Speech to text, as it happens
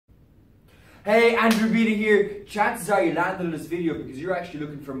Hey, Andrew Beatty here. Chances are you landed on this video because you're actually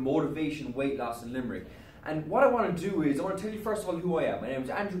looking for motivation, weight loss in Limerick. And what I want to do is, I want to tell you first of all who I am. My name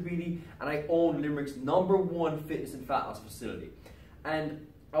is Andrew Beatty and I own Limerick's #1 fitness and fat loss facility. And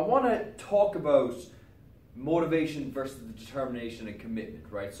I want to talk about motivation versus the determination and commitment,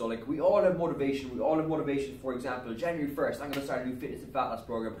 right? So like we all have motivation. We all have motivation. For example, January 1st, I'm going to start a new fitness and fat loss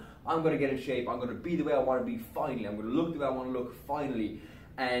program. I'm going to get in shape. I'm going to be the way I want to be finally. I'm going to look the way I want to look finally.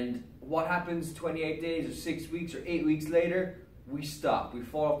 And what happens 28 days or 6 weeks or 8 weeks later? We stop. We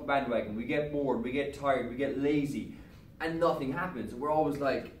fall off the bandwagon. We get bored. We get tired. We get lazy. And nothing happens. We're always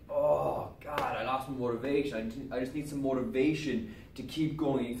like, oh God, I lost my motivation. I just need some motivation to keep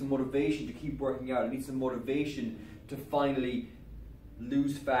going. I need some motivation to keep working out. I need some motivation to finally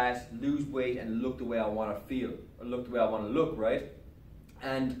lose fat, lose weight, and look the way I want to feel, or look the way I want to look, right?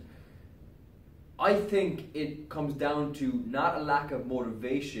 And I think it comes down to not a lack of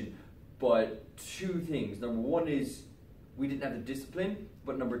motivation, but two things. Number one is we didn't have the discipline,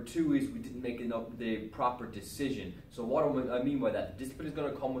 but number two is we didn't make the proper decision. So what do I mean by that? The discipline is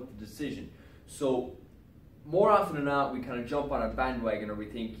going to come with the decision. So more often than not, we kind of jump on a bandwagon or we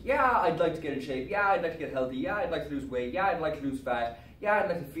think, yeah, I'd like to get in shape, yeah, I'd like to get healthy, yeah, I'd like to lose weight, yeah, I'd like to lose fat, yeah, I'd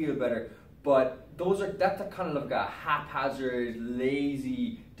like to feel better. But that's a kind of like a haphazard,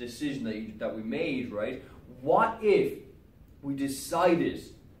 lazy decision that we made, right? What if we decided,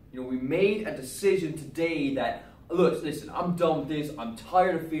 we made a decision today that, look, listen, I'm done with this, I'm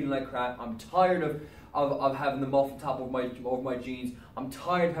tired of feeling like crap, I'm tired of having the muff on top of my jeans, I'm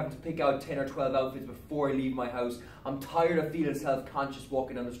tired of having to pick out 10 or 12 outfits before I leave my house, I'm tired of feeling self-conscious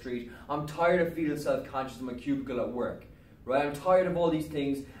walking down the street, I'm tired of feeling self-conscious in my cubicle at work, right? I'm tired of all these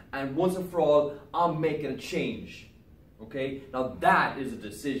things, and once and for all, I'm making a change, okay? Now that is a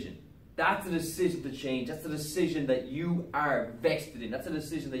decision. That's a decision to change. That's a decision that you are vested in. That's a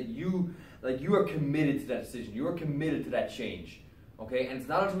decision that you are committed to that decision. You are committed to that change, okay? And it's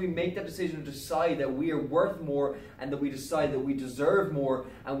not until we make that decision to decide that we are worth more and that we decide that we deserve more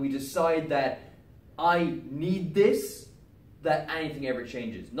and we decide that I need this, that anything ever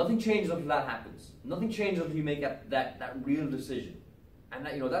changes. Nothing changes until that happens. Nothing changes until you make that real decision. And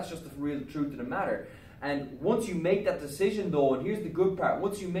that's just the real truth of the matter. And once you make that decision though, and here's the good part,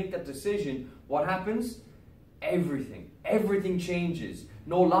 once you make that decision, what happens? Everything changes.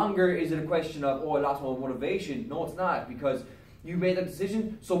 No longer is it a question of, oh, I lost my motivation. No, it's not, because you made that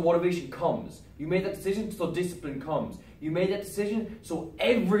decision, so motivation comes. You made that decision, so discipline comes. You made that decision, so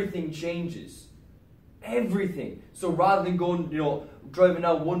everything changes. Everything. So rather than going, driving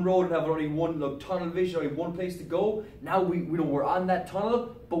down one road and having only one tunnel vision, only one place to go, now we're on that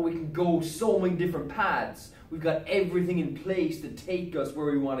tunnel, but we can go so many different paths. We've got everything in place to take us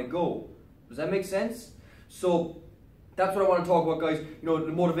where we want to go. Does that make sense? So that's what I want to talk about, guys.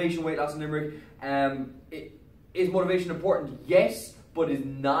 The motivation, weight loss in Limerick. Is motivation important? Yes, but is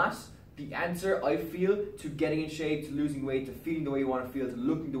not the answer, I feel, to getting in shape, to losing weight, to feeling the way you want to feel, to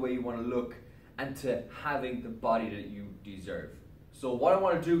looking the way you want to look, and to having the body that you deserve. So what I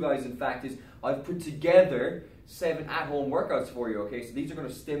want to do, guys, in fact, is I've put together 7 at-home workouts for you, okay? So these are going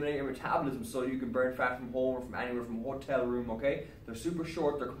to stimulate your metabolism so you can burn fat from home or from anywhere, from a hotel room, okay? They're super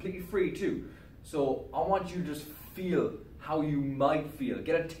short, they're completely free too. So I want you to just feel how you might feel.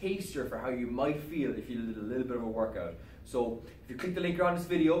 Get a taster for how you might feel if you did a little bit of a workout. So if you click the link around this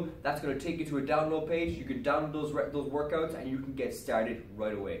video, that's going to take you to a download page. You can download those workouts and you can get started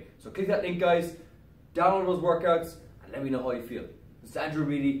right away. So click that link, guys, download those workouts, and let me know how you feel. This is Andrew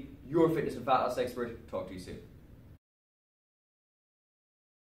Beatty, your fitness and fat loss expert. Talk to you soon.